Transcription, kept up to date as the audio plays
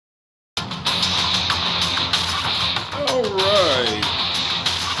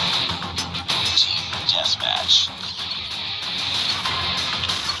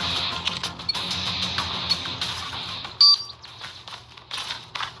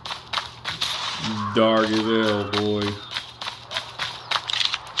dark as hell, boy.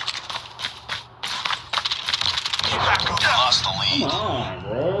 Lost the lead. Come on,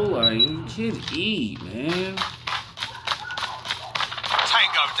 bro. Like, just eat, man.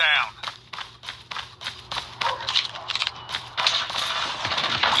 Tango down.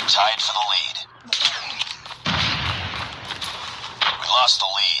 We tied for the lead. We lost the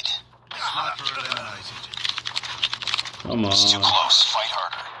lead. Sniper eliminated. Come on. It's too close. Fight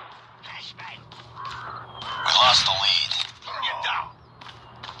harder. We lost the lead. Get down.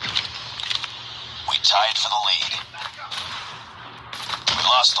 We tied for the lead. We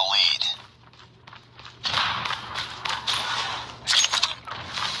lost the lead.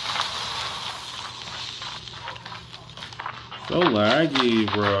 So laggy,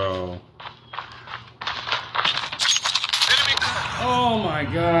 bro. Enemy. Oh my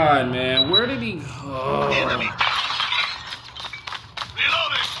god, man. Where did he go? Enemy.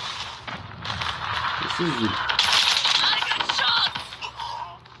 Reloading. This is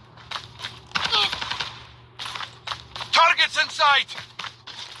Targets in sight.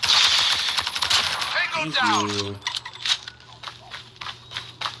 Tango down. ridiculous.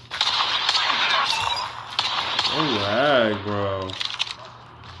 So lag, bro.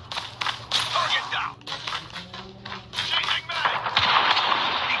 Target down. Changing mag.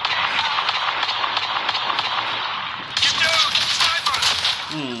 Get down, sniper.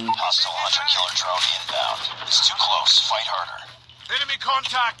 Hostile hunter-killer drone inbound. It's too close. Fight harder. Enemy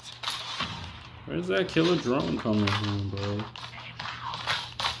contact. Where's that killer drone coming from, bro?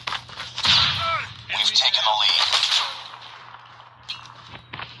 We've taken the lead.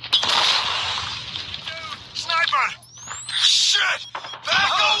 Sniper! Shit!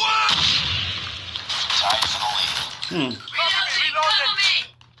 Back away! Tied for the lead. Reloading!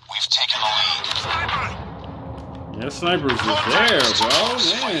 We've taken the lead. Sniper! Yeah, snipers is there, bro.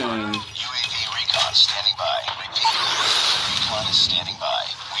 Man. UAV recon standing by. Repeat. Recon is standing by.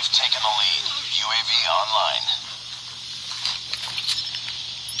 We've taken the lead. UAV online.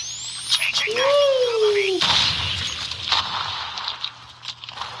 Changing back. Cover me.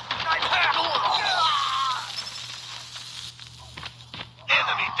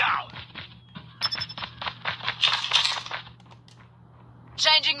 Enemy down.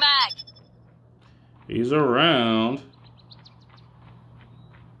 Changing mag. He's around.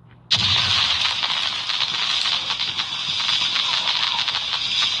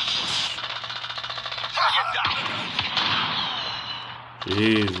 Target down.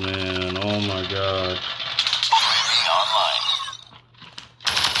 Jeez, man. Oh my god. UAV online.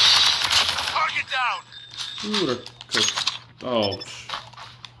 Target down. Ooh, oh.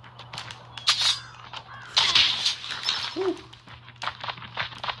 Whew.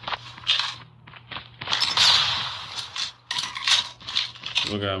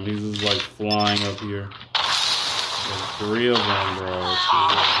 Look at him. He's just like flying up here. There's 3 of them, bro. 3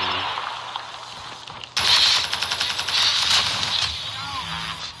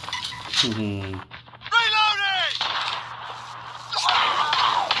 of them. Reloading!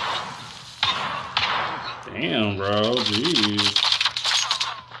 Damn, bro. Jeez.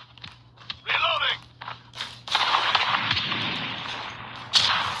 Reloading!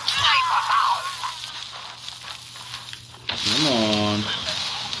 Come on.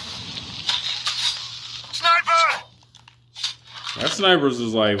 Sniper! That sniper's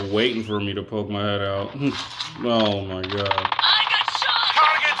is like waiting for me to poke my head out. Oh my god. I got shot.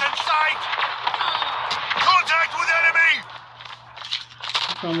 Targets in sight! Contact with enemy!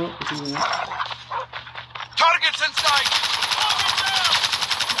 Come up with you. Targets in sight!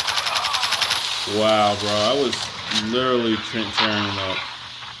 Wow, bro. I was literally tearing him up.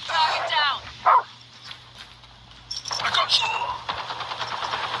 Target down. I got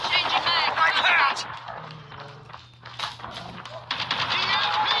Changing mag. I'm hurt!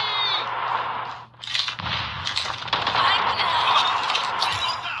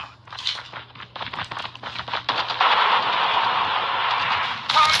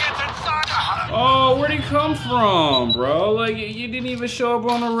 Targets in sight! Oh, where'd he come from, bro? Like, you didn't even show up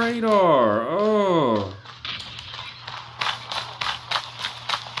on the radar. Oh.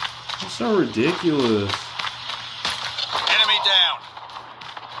 That's so ridiculous. Enemy down!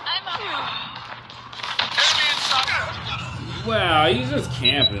 I'm up. Enemy in sight! Wow, he's just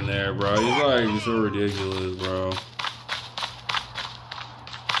camping there, bro. He's like so ridiculous, bro.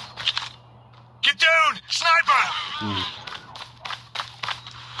 Get down! Sniper!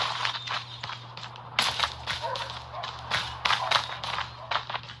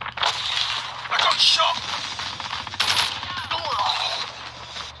 I got shot!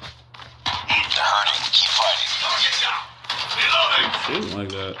 They're hurting. Keep fighting. Target down! Reloading! Shooting like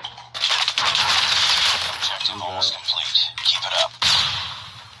that. Objective almost complete. Keep it up.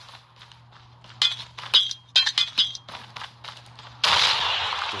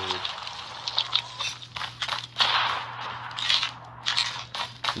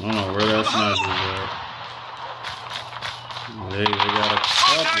 I don't know where that sniper's at. They got a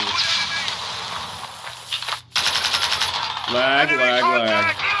couple. Lag.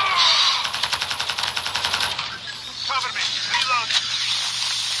 Cover me. Reload.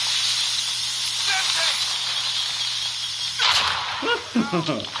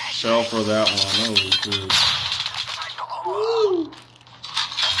 Fell for that one. Holy shit. Woo.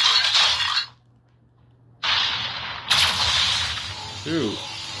 Shoot.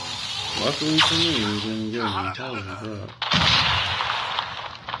 Luckily for me, he didn't get me. Holy crap.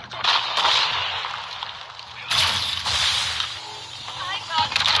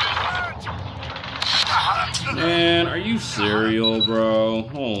 Man, are you serial, bro?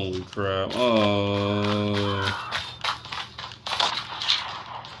 Holy crap. Oh.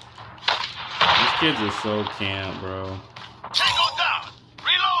 These kids are so camp, bro. Tango down.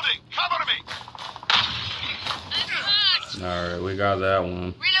 Reloading. Cover me. Alright, we got that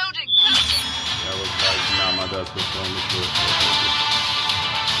one. Reloading. That was like not my best performance.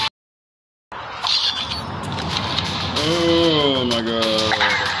 Oh my god.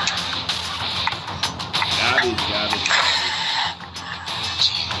 Got it.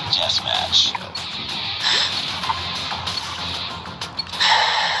 Team deathmatch.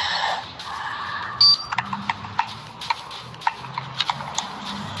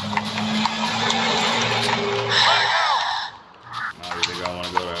 I don't think I want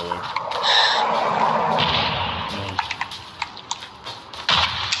to go that way.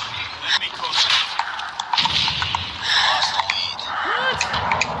 Enemy close. Lost the lead.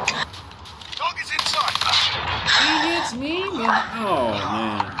 Dog is inside. He hits me, man. Oh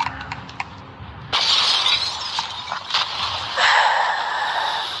man.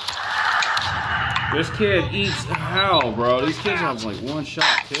 This kid eats how, bro? These kids have like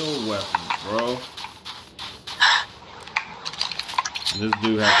one-shot kill weapons, bro. This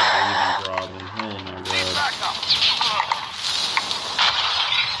dude has a breathing problem. Oh my god. Back up.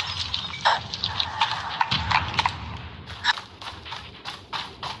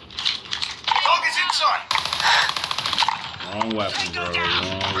 Dog is inside. Wrong weapon, bro.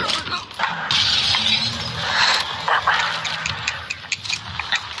 Wrong weapon.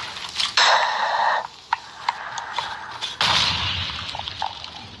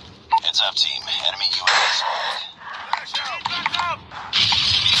 Heads up, team. Enemy UAV spotted. Flash out. Back up.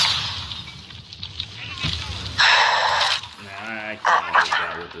 Nah, I can't get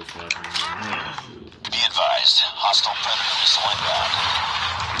that with this weapon. Oh, shoot. Be advised. Hostile Predator missile inbound.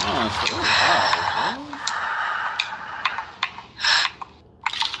 Oh, so loud, bro.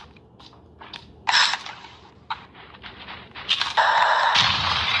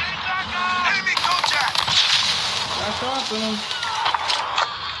 Enemy contact. That's awesome.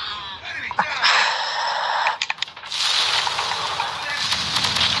 Enemy down.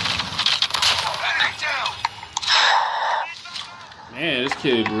 Enemy down. Man, this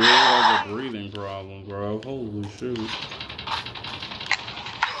kid really has a breathing problem, bro. Holy shoot.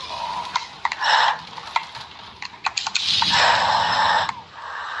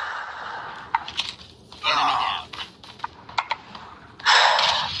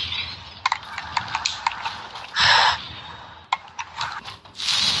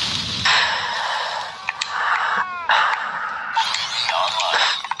 UAV online.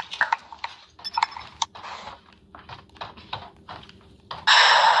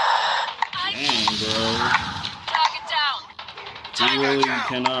 Dang, bro. Target down. He really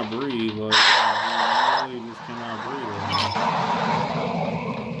cannot breathe. Like, yeah, he really just cannot breathe right now.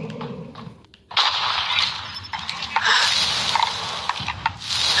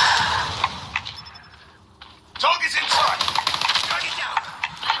 Dog is inside. Target down.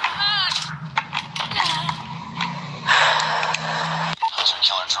 Hunter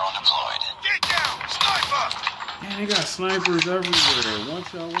killer drone deployed. Get down. Sniper. Man, they got snipers everywhere. One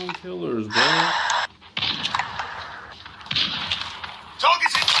shot, one killers, bro. Dog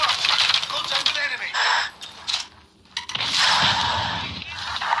is inside. Contact with enemy.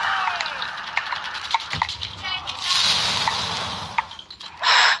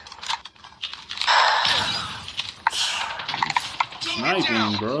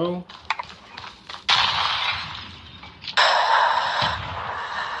 Sniping, bro.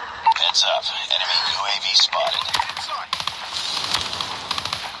 Heads up. Enemy UAV spotted. Inside.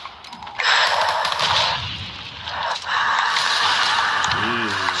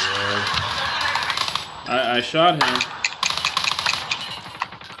 Jeez, bro. I shot him.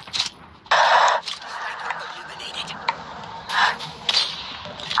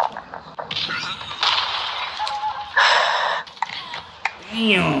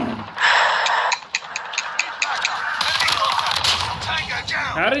 Damn. Tango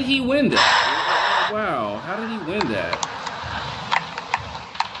down. How did he win that? Wow. How did he win that?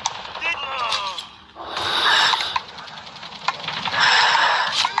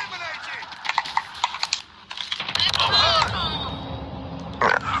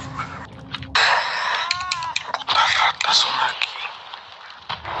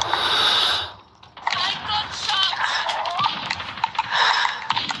 I got shot.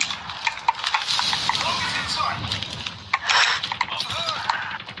 Target's inside.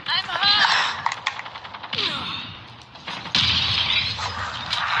 I'm hurt.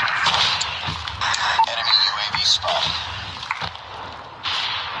 Enemy UAV spotted.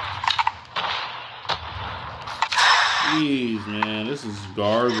 Jeez, man. This is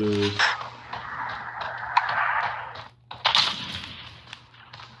garbage.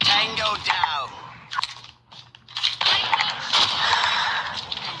 Tango down.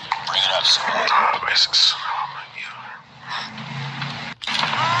 Bring it up, squad. Risks.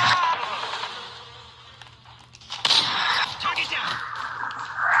 Target down.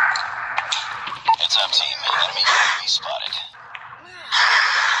 Heads up, team. Enemy UAV spotted.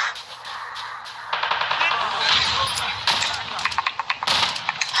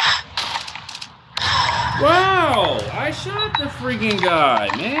 Wow! I shot the freaking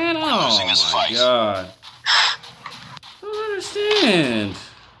guy, man. Oh Losing this my fight. god. I don't understand.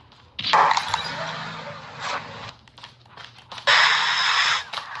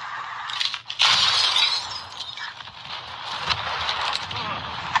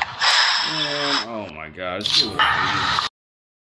 Man, oh my god. It's too late.